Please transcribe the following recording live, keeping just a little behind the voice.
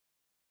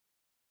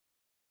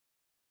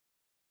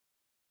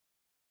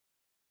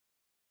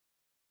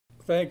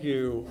Thank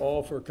you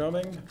all for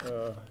coming.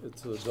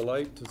 It's a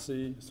delight to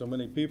see so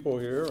many people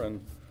here, and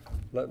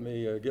let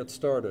me get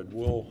started.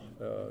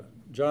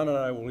 John and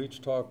I will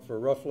each talk for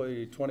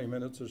roughly 20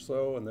 minutes or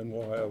so, and then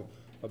we'll have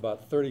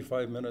about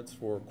 35 minutes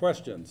for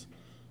questions.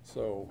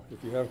 So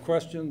if you have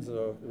questions,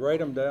 write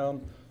them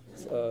down.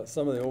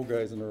 Some of the old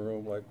guys in the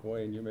room, like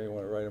Wayne, you may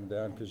want to write them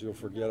down because you'll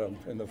forget them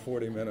in the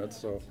 40 minutes.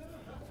 So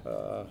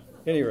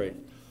any rate,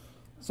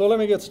 so let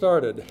me get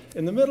started.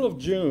 In the middle of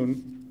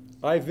June,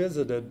 I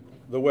visited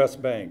the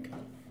West Bank.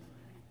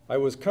 I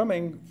was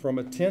coming from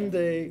a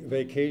 10-day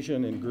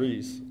vacation in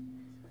Greece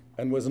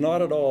and was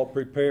not at all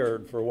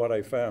prepared for what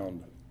I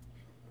found.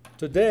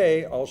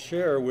 Today, I'll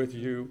share with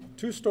you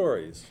two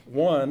stories.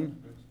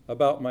 One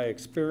about my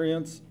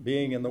experience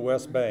being in the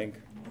West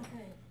Bank,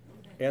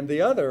 and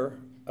the other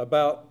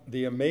about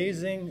the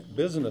amazing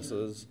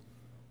businesses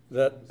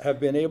that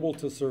have been able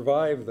to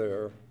survive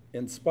there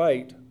in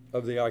spite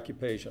of the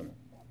occupation.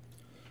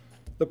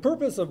 The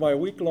purpose of my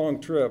week-long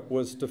trip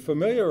was to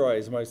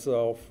familiarize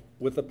myself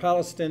with the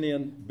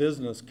Palestinian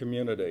business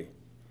community.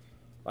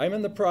 I'm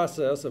in the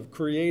process of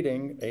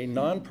creating a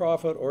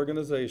nonprofit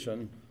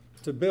organization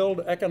to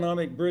build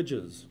economic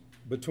bridges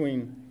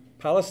between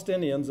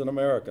Palestinians and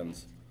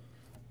Americans.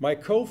 My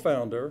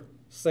co-founder,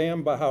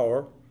 Sam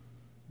Bahour,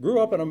 grew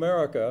up in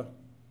America,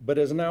 but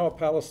is now a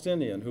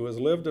Palestinian who has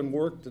lived and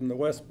worked in the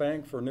West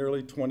Bank for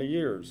nearly 20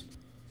 years.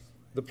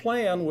 The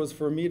plan was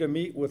for me to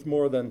meet with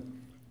more than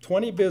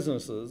 20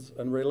 businesses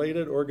and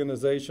related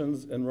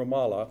organizations in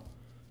Ramallah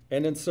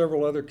and in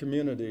several other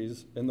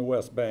communities in the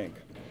West Bank.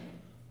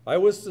 I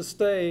was to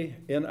stay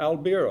in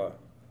Al-Bira,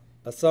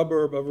 a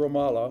suburb of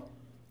Ramallah,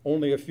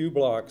 only a few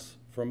blocks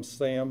from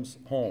Sam's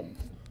home.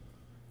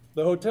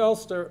 The hotel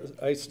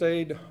I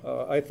stayed,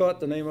 I thought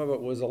the name of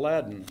it was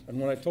Aladdin, and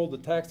when I told the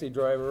taxi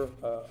driver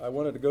I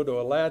wanted to go to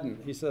Aladdin,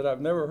 he said,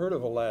 "I've never heard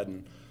of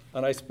Aladdin,"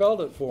 and I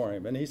spelled it for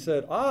him, and he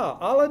said, "Ah,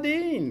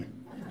 Aladdin."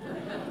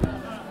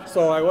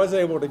 So I was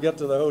able to get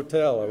to the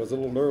hotel. I was a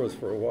little nervous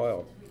for a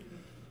while.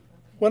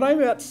 When I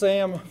met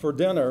Sam for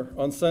dinner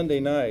on Sunday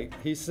night,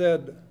 he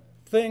said,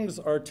 "Things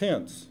are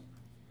tense."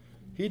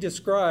 He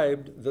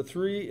described the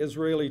 3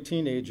 Israeli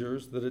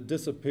teenagers that had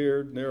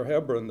disappeared near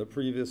Hebron the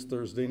previous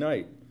Thursday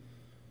night.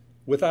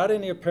 Without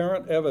any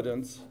apparent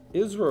evidence,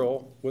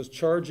 Israel was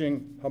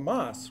charging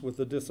Hamas with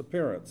the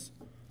disappearance.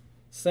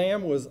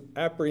 Sam was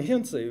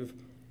apprehensive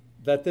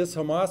that this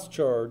Hamas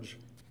charge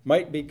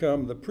might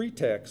become the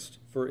pretext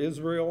for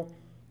Israel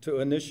to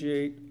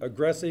initiate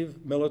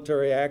aggressive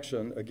military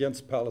action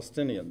against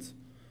Palestinians.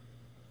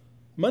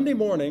 Monday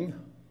morning,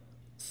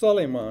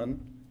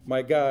 Suleiman,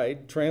 my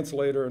guide,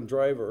 translator, and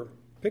driver,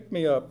 picked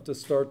me up to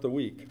start the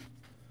week.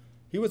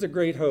 He was a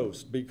great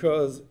host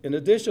because, in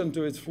addition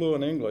to his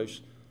fluent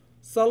English,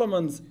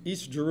 Suleiman's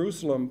East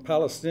Jerusalem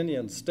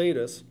Palestinian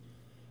status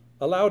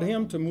allowed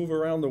him to move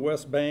around the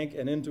West Bank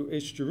and into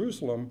East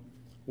Jerusalem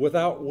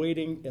without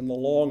waiting in the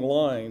long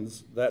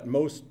lines that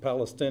most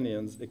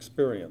Palestinians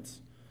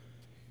experience.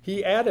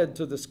 He added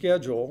to the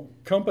schedule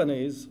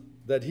companies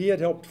that he had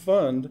helped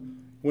fund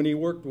when he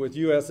worked with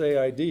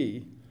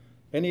USAID,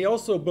 and he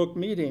also booked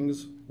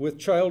meetings with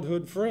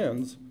childhood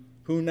friends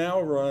who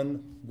now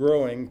run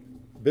growing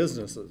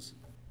businesses.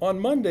 On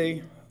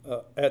Monday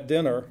at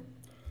dinner,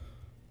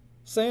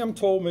 Sam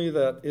told me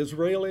that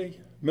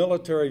Israeli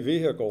military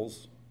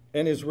vehicles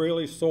and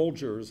Israeli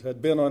soldiers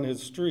had been on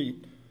his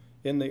street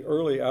in the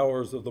early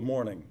hours of the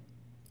morning.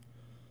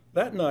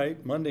 That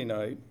night, Monday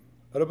night,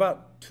 at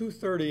about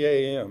 2:30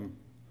 a.m.,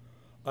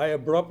 I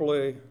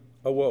abruptly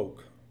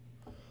awoke.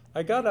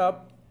 I got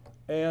up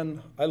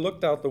and I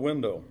looked out the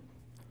window.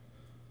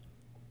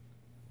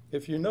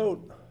 If you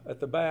note at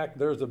the back,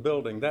 there's a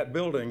building. That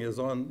building is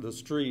on the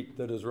street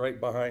that is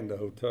right behind the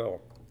hotel.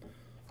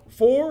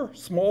 4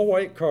 small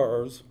white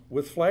cars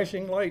with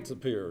flashing lights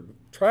appeared,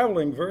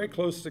 traveling very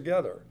close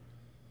together.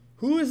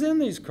 Who is in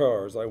these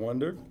cars, I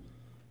wondered.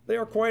 They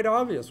are quite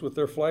obvious with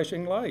their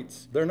flashing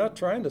lights. They're not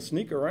trying to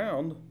sneak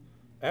around.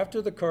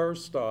 After the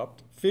cars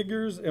stopped,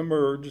 figures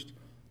emerged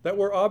that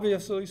were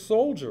obviously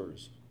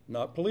soldiers,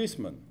 not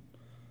policemen.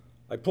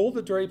 I pulled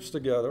the drapes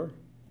together,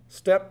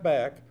 stepped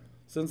back,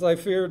 since I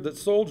feared that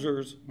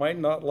soldiers might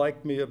not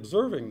like me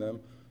observing them,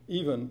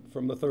 even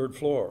from the 3rd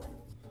floor.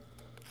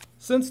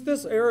 Since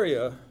this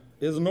area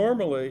is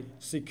normally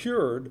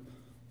secured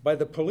by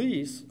the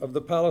police of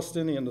the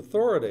Palestinian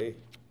Authority,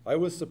 I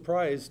was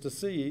surprised to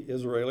see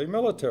Israeli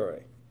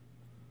military.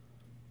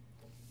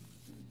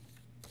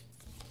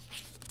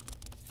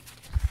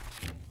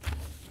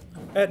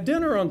 At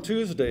dinner on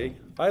Tuesday,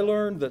 I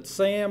learned that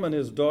Sam and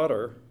his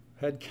daughter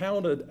had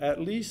counted at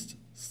least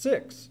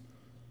 6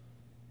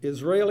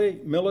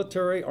 Israeli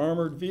military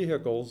armored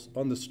vehicles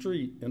on the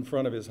street in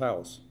front of his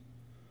house.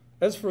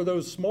 As for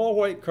those small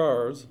white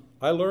cars,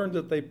 I learned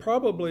that they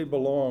probably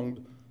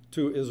belonged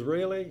to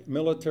Israeli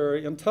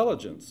military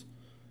intelligence.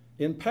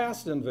 In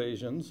past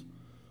invasions,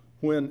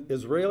 when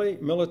Israeli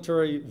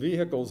military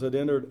vehicles had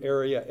entered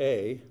Area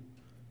A,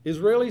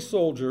 Israeli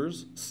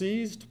soldiers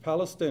seized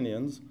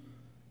Palestinians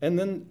and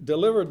then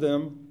delivered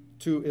them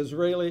to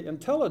Israeli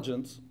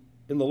intelligence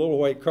in the little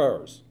white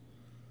cars.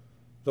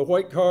 The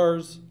white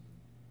cars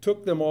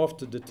took them off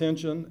to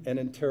detention and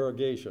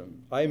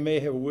interrogation. I may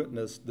have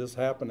witnessed this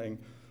happening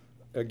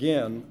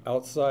again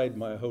outside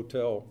my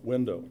hotel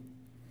window.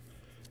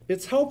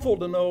 It's helpful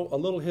to know a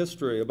little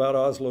history about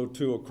Oslo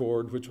II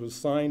Accord, which was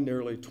signed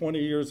nearly 20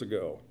 years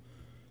ago.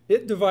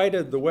 It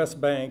divided the West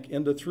Bank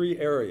into 3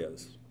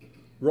 areas.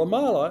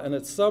 Ramallah and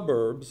its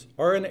suburbs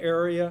are in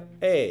Area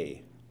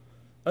A.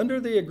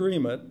 Under the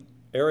agreement,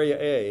 Area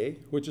A,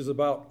 which is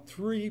about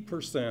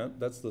 3%,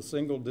 that's the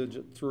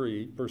single-digit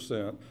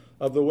 3%,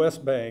 of the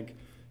West Bank,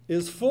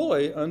 is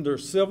fully under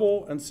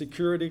civil and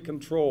security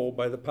control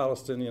by the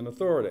Palestinian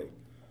Authority.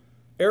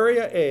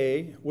 Area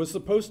A was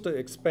supposed to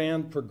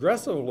expand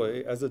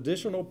progressively as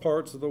additional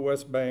parts of the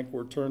West Bank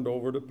were turned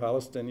over to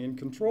Palestinian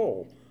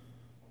control,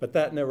 but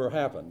that never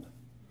happened.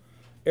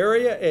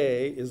 Area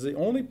A is the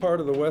only part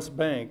of the West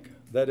Bank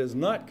that is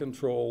not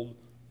controlled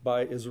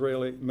by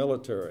Israeli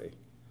military.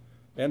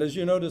 And as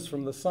you notice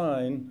from the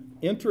sign,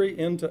 entry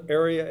into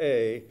Area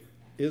A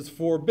is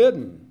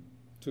forbidden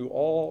to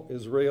all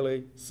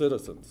Israeli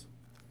citizens.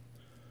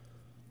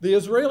 The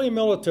Israeli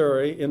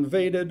military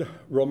invaded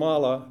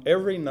Ramallah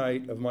every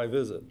night of my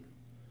visit.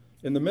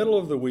 In the middle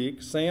of the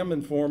week, Sam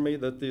informed me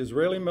that the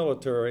Israeli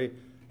military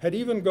had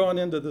even gone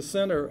into the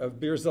center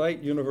of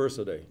Birzeit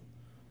University.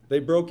 They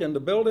broke into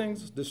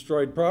buildings,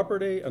 destroyed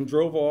property, and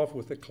drove off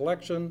with a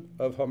collection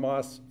of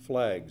Hamas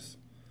flags.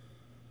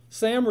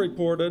 Sam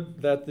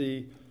reported that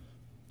the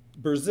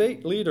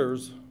Birzeit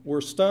leaders were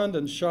stunned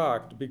and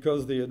shocked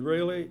because the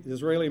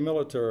Israeli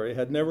military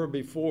had never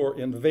before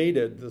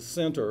invaded the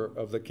center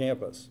of the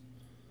campus.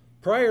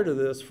 Prior to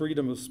this,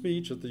 freedom of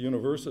speech at the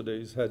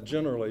universities had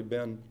generally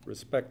been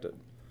respected.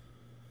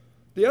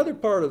 The other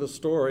part of the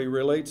story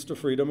relates to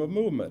freedom of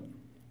movement.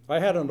 I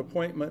had an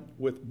appointment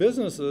with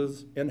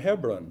businesses in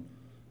Hebron,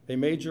 a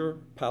major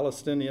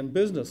Palestinian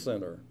business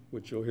center,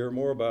 which you'll hear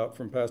more about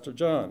from Pastor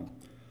John.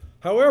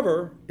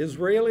 However,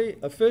 Israeli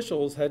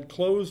officials had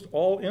closed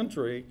all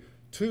entry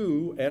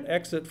to and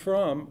exit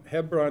from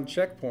Hebron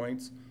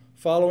checkpoints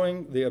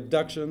following the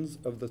abductions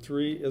of the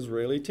 3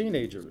 Israeli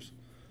teenagers.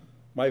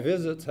 My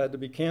visits had to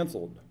be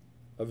canceled.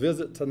 A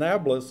visit to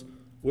Nablus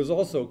was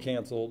also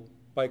canceled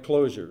by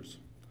closures.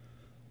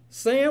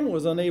 Sam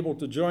was unable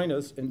to join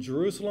us in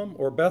Jerusalem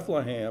or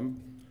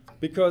Bethlehem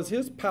because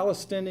his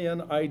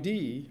Palestinian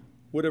ID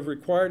would have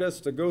required us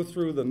to go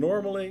through the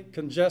normally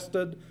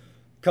congested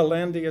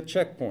Kalandia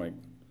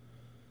checkpoint.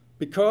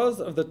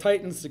 Because of the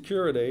tightened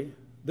security,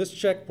 this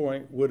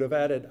checkpoint would have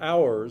added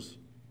hours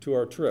to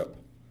our trip.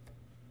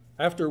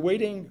 After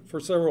waiting for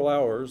several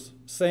hours,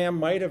 Sam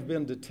might have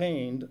been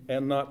detained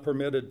and not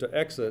permitted to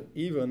exit,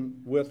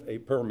 even with a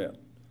permit.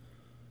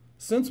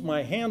 Since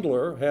my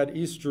handler had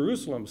East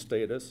Jerusalem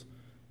status,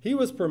 he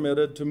was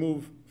permitted to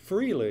move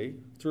freely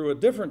through a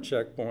different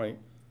checkpoint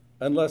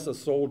unless a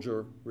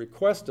soldier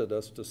requested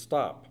us to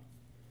stop.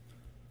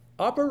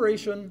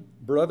 Operation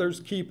Brother's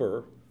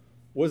Keeper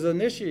was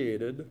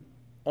initiated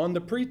on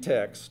the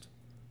pretext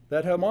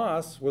that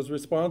Hamas was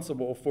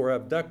responsible for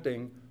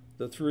abducting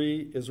the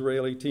 3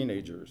 Israeli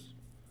teenagers.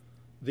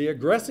 The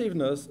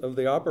aggressiveness of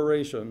the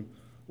operation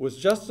was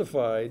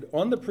justified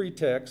on the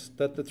pretext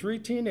that the 3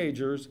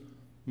 teenagers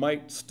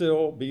might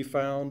still be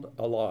found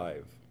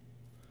alive.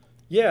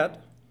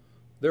 Yet,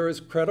 there is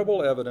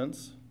credible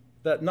evidence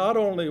that not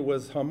only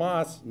was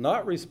Hamas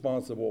not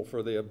responsible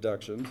for the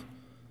abductions,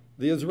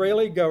 the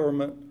Israeli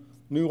government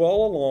knew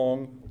all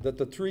along that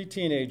the 3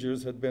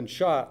 teenagers had been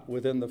shot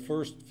within the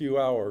first few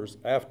hours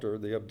after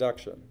the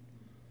abduction.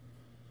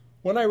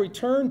 When I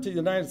returned to the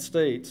United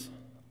States,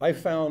 I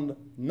found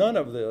none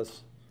of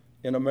this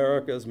in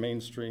America's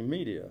mainstream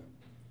media.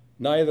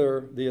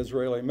 Neither the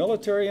Israeli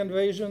military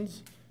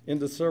invasions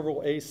into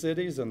several A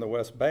cities in the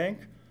West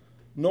Bank,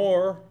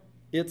 nor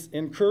its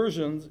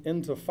incursions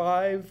into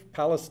 5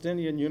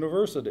 Palestinian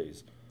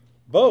universities,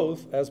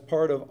 both as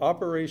part of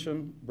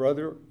Operation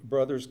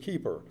Brother's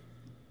Keeper.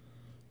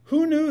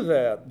 Who knew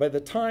that by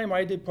the time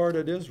I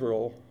departed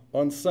Israel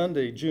on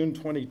Sunday, June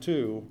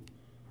 22,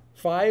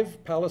 5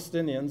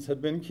 Palestinians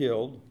had been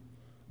killed,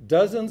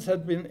 dozens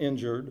had been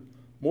injured,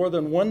 more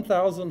than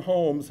 1,000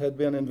 homes had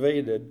been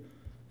invaded,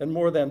 and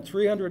more than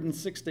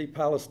 360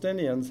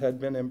 Palestinians had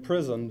been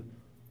imprisoned,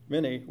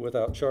 many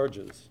without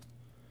charges.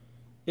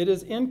 It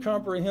is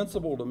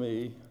incomprehensible to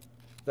me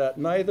that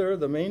neither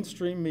the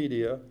mainstream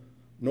media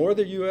nor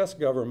the U.S.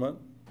 government,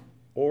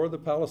 or the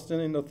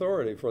Palestinian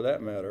Authority for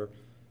that matter,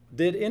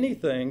 did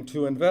anything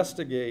to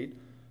investigate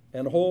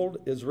and hold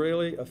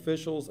Israeli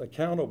officials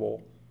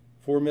accountable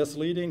for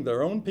misleading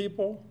their own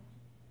people,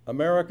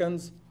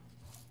 Americans,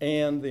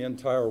 and the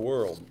entire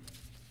world.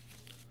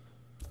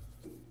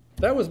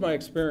 That was my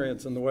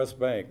experience in the West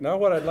Bank. Now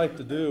what I'd like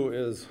to do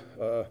is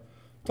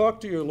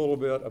talk to you a little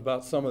bit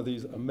about some of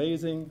these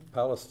amazing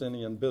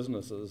Palestinian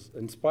businesses,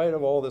 in spite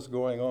of all this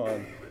going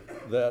on,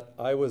 that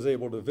I was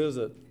able to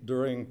visit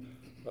during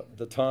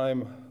the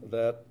time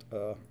that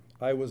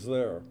I was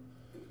there.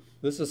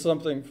 This is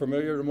something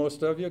familiar to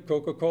most of you,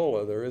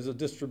 Coca-Cola. There is a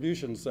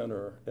distribution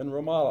center in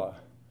Ramallah.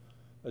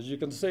 As you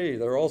can see,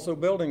 they're also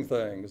building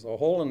things, a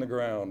hole in the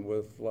ground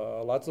with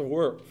lots of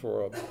work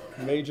for a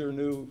major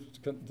new,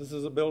 this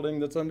is a building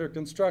that's under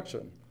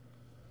construction.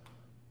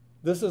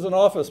 This is an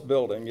office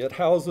building. It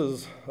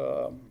houses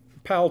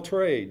PAL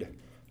Trade,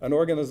 an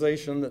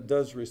organization that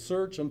does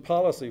research and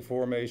policy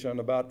formation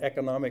about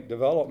economic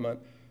development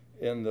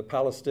in the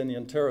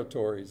Palestinian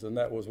territories, and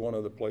that was one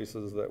of the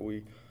places that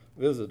we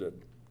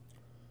visited.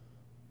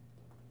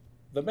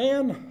 The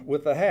man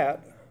with the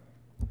hat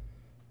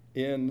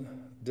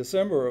in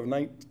December of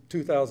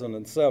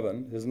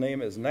 2007, his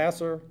name is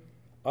Nasser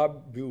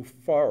Abu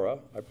Farah.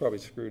 I probably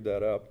screwed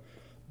that up,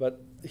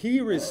 but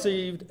he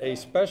received a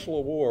special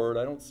award.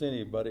 I don't see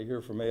anybody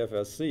here from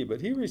AFSC,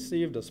 but he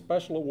received a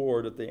special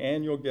award at the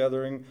annual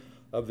gathering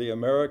of the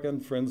American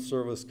Friends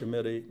Service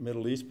Committee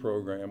Middle East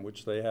program,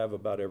 which they have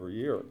about every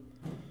year.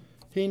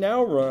 He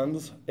now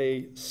runs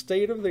a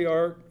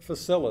state-of-the-art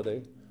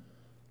facility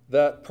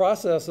that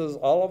processes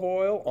olive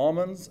oil,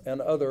 almonds, and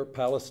other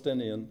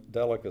Palestinian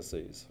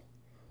delicacies.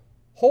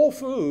 Whole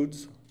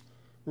Foods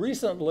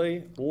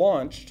recently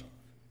launched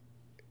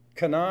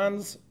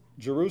Canaan's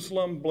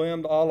Jerusalem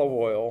blend olive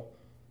oil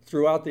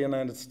throughout the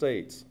United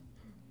States.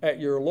 At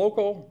your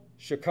local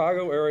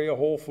Chicago area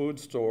Whole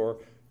Foods store,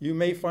 you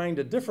may find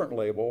a different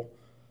label,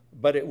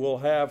 but it will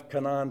have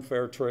Canaan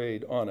Fair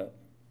Trade on it.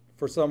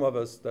 For some of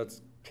us,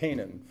 that's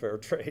Canaan Fair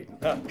Trade,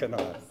 not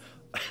Canaan.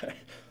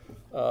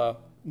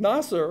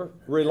 Nasser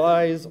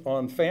relies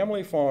on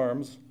family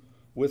farms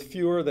with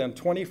fewer than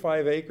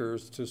 25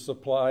 acres to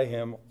supply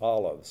him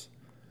olives.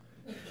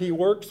 He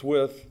works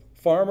with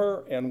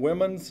farmer and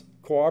women's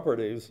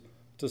cooperatives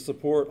to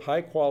support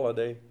high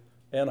quality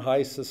and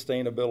high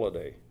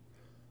sustainability.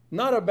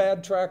 Not a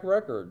bad track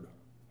record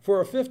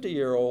for a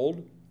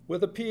 50-year-old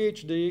with a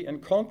PhD in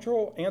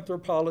cultural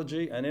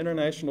anthropology and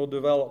international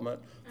development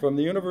from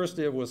the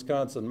University of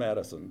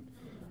Wisconsin-Madison,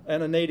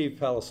 and a native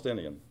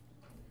Palestinian.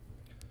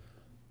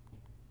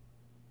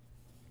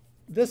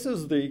 This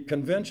is the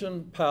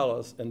Convention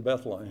Palace in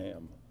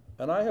Bethlehem,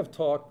 and I have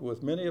talked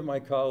with many of my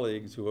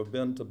colleagues who have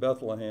been to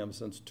Bethlehem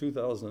since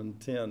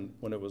 2010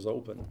 when it was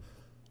open.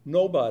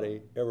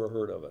 Nobody ever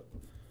heard of it.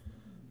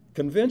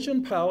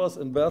 Convention Palace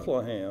in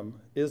Bethlehem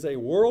is a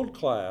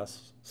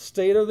world-class,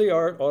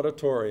 state-of-the-art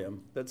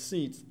auditorium that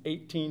seats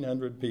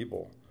 1,800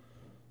 people.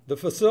 The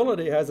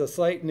facility has a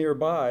site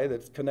nearby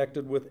that's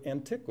connected with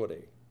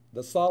antiquity,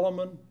 the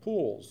Solomon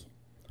Pools.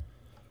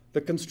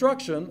 The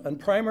construction and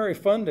primary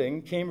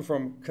funding came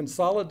from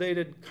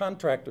Consolidated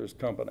Contractors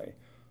Company,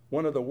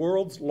 one of the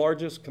world's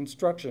largest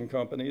construction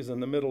companies in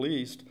the Middle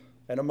East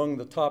and among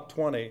the top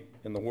 20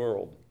 in the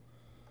world.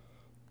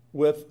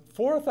 With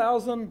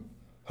 4,000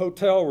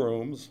 hotel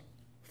rooms,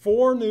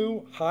 4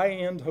 new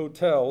high-end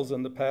hotels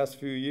in the past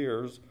few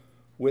years,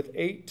 with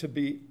 8 to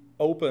be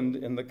opened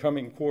in the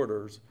coming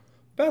quarters,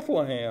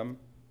 Bethlehem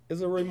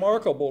is a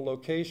remarkable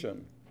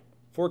location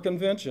for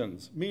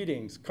conventions,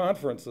 meetings,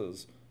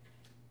 conferences,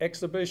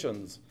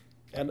 exhibitions,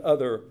 and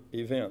other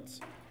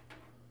events.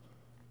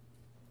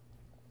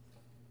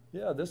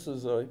 Yeah, this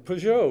is a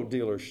Peugeot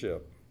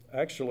dealership.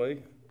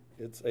 Actually,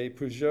 it's a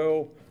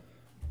Peugeot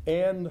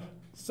and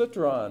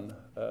Citroen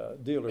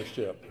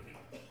dealership.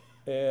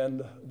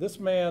 And this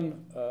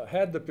man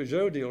had the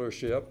Peugeot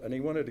dealership, and he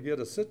wanted to get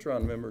a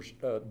Citroen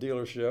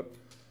dealership.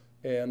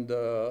 And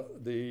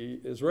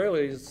the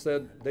Israelis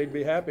said they'd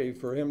be happy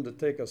for him to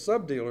take a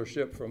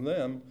sub-dealership from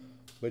them,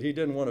 but he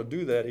didn't want to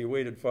do that. He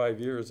waited 5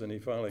 years, and he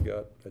finally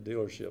got a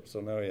dealership, so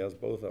now he has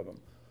both of them.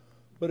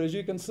 But as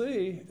you can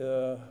see,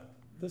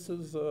 it's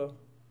a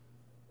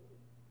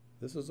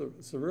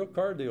real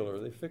car dealer.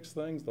 They fix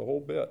things the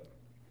whole bit.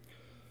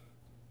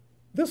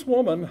 This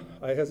woman,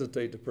 I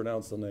hesitate to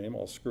pronounce the name,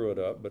 I'll screw it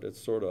up, but it's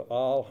sort of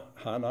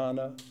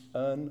Al-Hanana,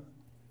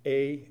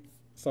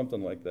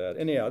 something like that.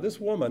 Anyhow, this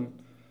woman,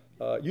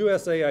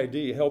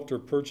 USAID helped her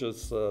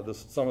purchase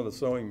some of the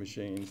sewing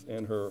machines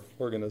in her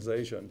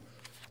organization.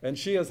 And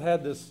she has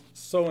had this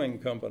sewing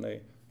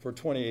company for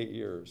 28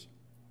 years.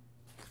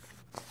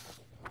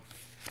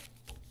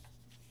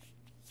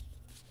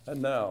 And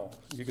now,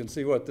 you can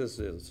see what this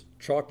is,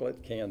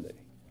 chocolate candy.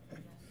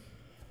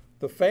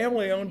 The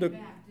family owned a...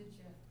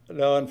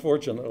 No,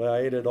 unfortunately, I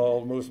ate it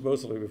all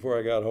mostly before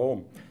I got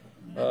home.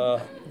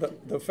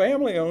 The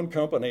family-owned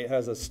company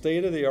has a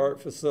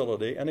state-of-the-art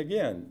facility, and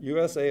again,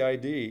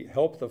 USAID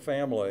helped the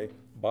family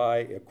buy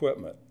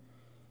equipment.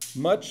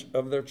 Much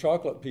of their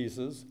chocolate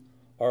pieces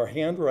are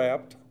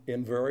hand-wrapped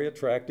in very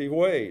attractive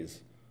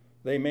ways.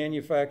 They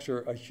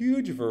manufacture a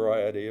huge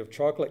variety of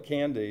chocolate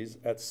candies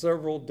at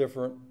several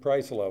different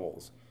price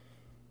levels.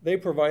 They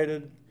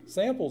provided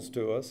samples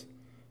to us,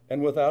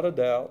 and without a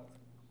doubt,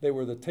 they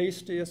were the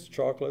tastiest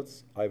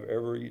chocolates I've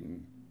ever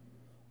eaten.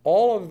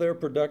 All of their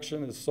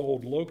production is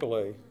sold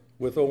locally,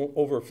 with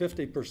over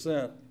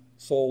 50%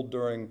 sold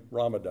during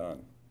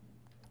Ramadan.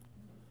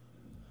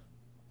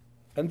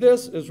 And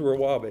this is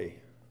Rawabi.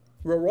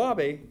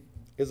 Rawabi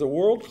is a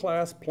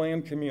world-class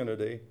planned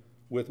community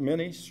with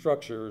many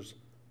structures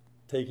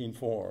taking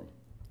form.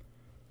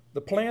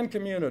 The planned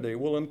community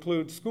will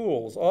include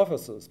schools,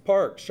 offices,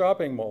 parks,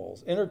 shopping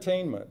malls,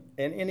 entertainment,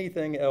 and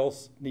anything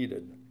else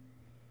needed.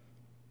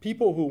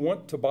 People who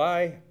want to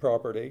buy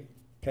property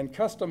can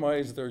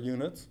customize their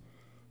units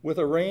with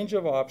a range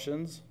of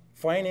options.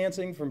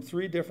 Financing from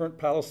 3 different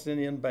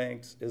Palestinian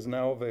banks is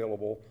now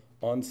available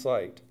on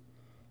site.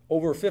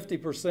 Over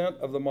 50%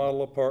 of the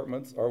model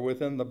apartments are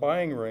within the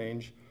buying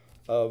range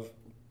of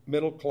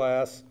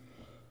middle-class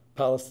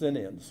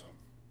Palestinians.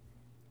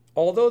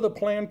 Although the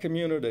planned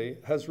community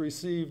has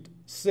received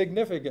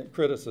significant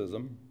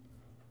criticism,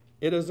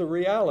 it is a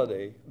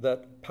reality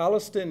that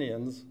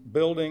Palestinians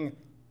building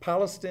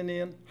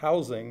Palestinian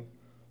housing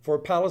for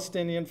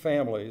Palestinian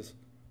families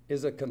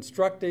is a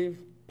constructive,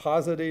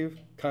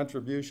 positive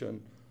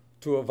contribution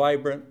to a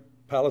vibrant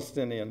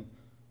Palestinian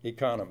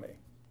economy.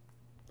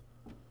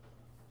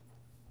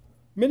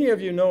 Many of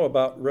you know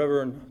about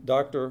Reverend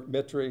Dr.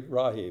 Mitri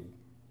Rahib.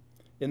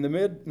 In the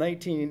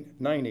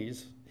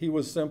mid-1990s, he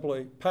was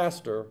simply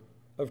pastor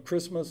of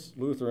Christmas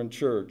Lutheran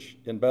Church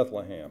in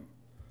Bethlehem.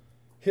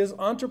 His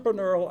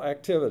entrepreneurial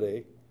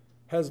activity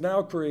has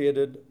now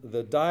created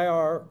the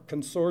Dayar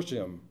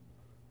Consortium,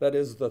 that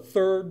is the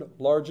 3rd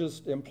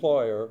largest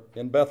employer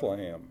in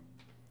Bethlehem.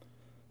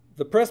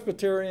 The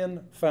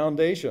Presbyterian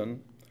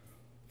Foundation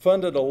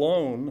funded a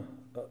loan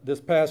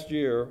this past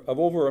year of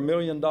over $1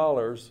 million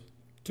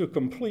to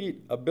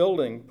complete a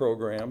building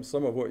program,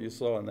 some of what you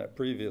saw in that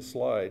previous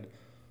slide,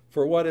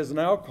 for what is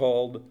now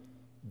called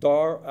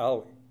Dar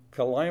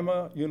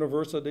al-Kalaima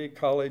University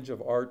College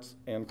of Arts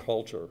and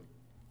Culture.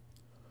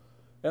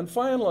 And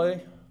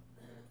finally,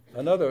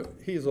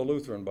 he's a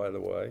Lutheran, by the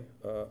way,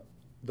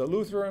 the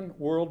Lutheran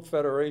World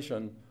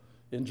Federation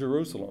in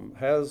Jerusalem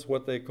has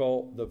what they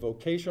call the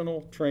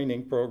Vocational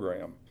Training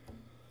Program.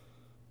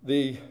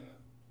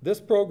 This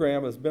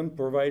program has been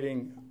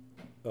providing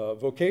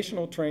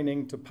vocational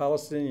training to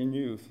Palestinian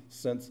youth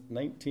since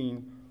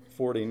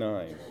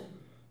 1949.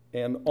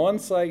 And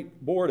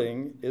on-site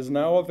boarding is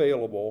now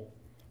available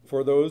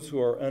for those who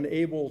are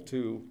unable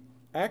to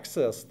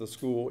access the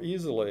school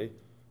easily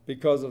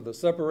because of the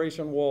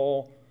separation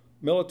wall,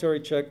 military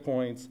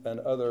checkpoints, and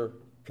other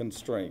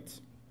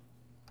constraints.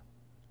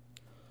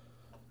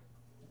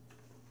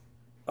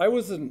 I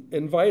was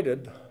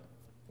invited,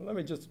 let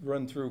me just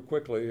run through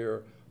quickly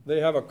here.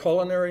 They have a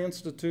culinary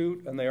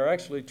institute, and they are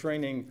actually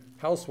training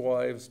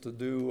housewives to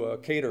do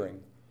catering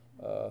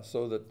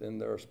so that in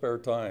their spare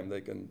time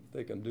they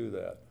can do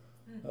that.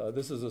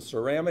 This is a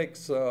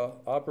ceramics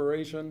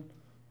operation.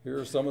 Here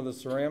are some of the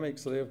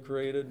ceramics they have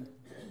created.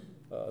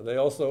 They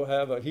also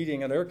have a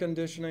heating and air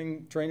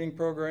conditioning training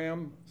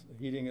program.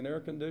 Heating and air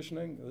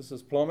conditioning. This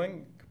is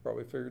plumbing.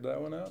 Probably figured that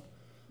one out.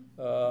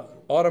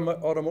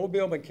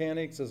 Automobile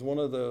mechanics is one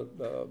of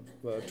the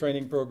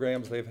training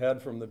programs they've had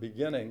from the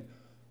beginning.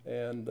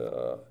 And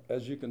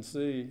as you can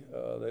see,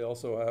 they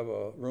also have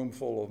a room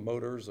full of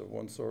motors of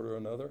one sort or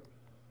another.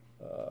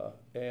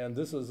 And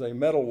this is a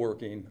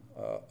metalworking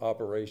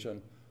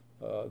operation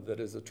that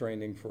is a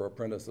training for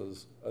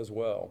apprentices as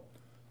well.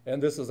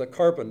 And this is a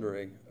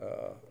carpentry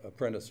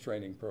apprentice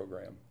training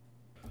program.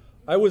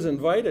 I was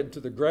invited to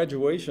the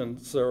graduation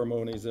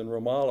ceremonies in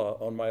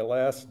Ramallah on my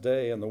last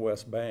day in the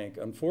West Bank.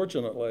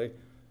 Unfortunately,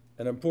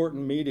 an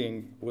important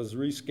meeting was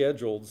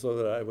rescheduled so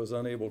that I was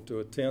unable to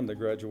attend the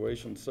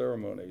graduation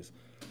ceremonies.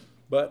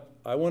 But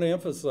I want to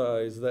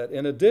emphasize that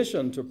in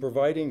addition to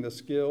providing the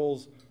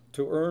skills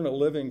to earn a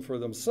living for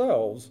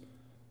themselves,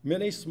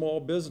 many small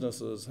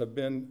businesses have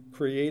been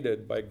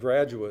created by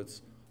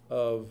graduates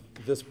of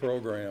this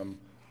program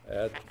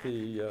at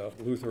the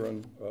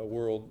Lutheran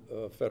World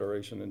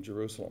Federation in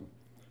Jerusalem.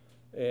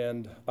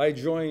 And I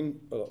join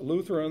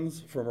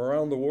Lutherans from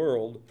around the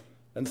world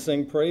and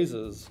sing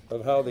praises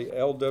of how the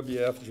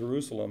LWF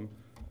Jerusalem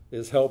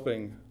is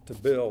helping to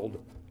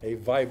build a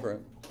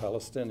vibrant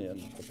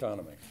Palestinian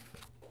economy.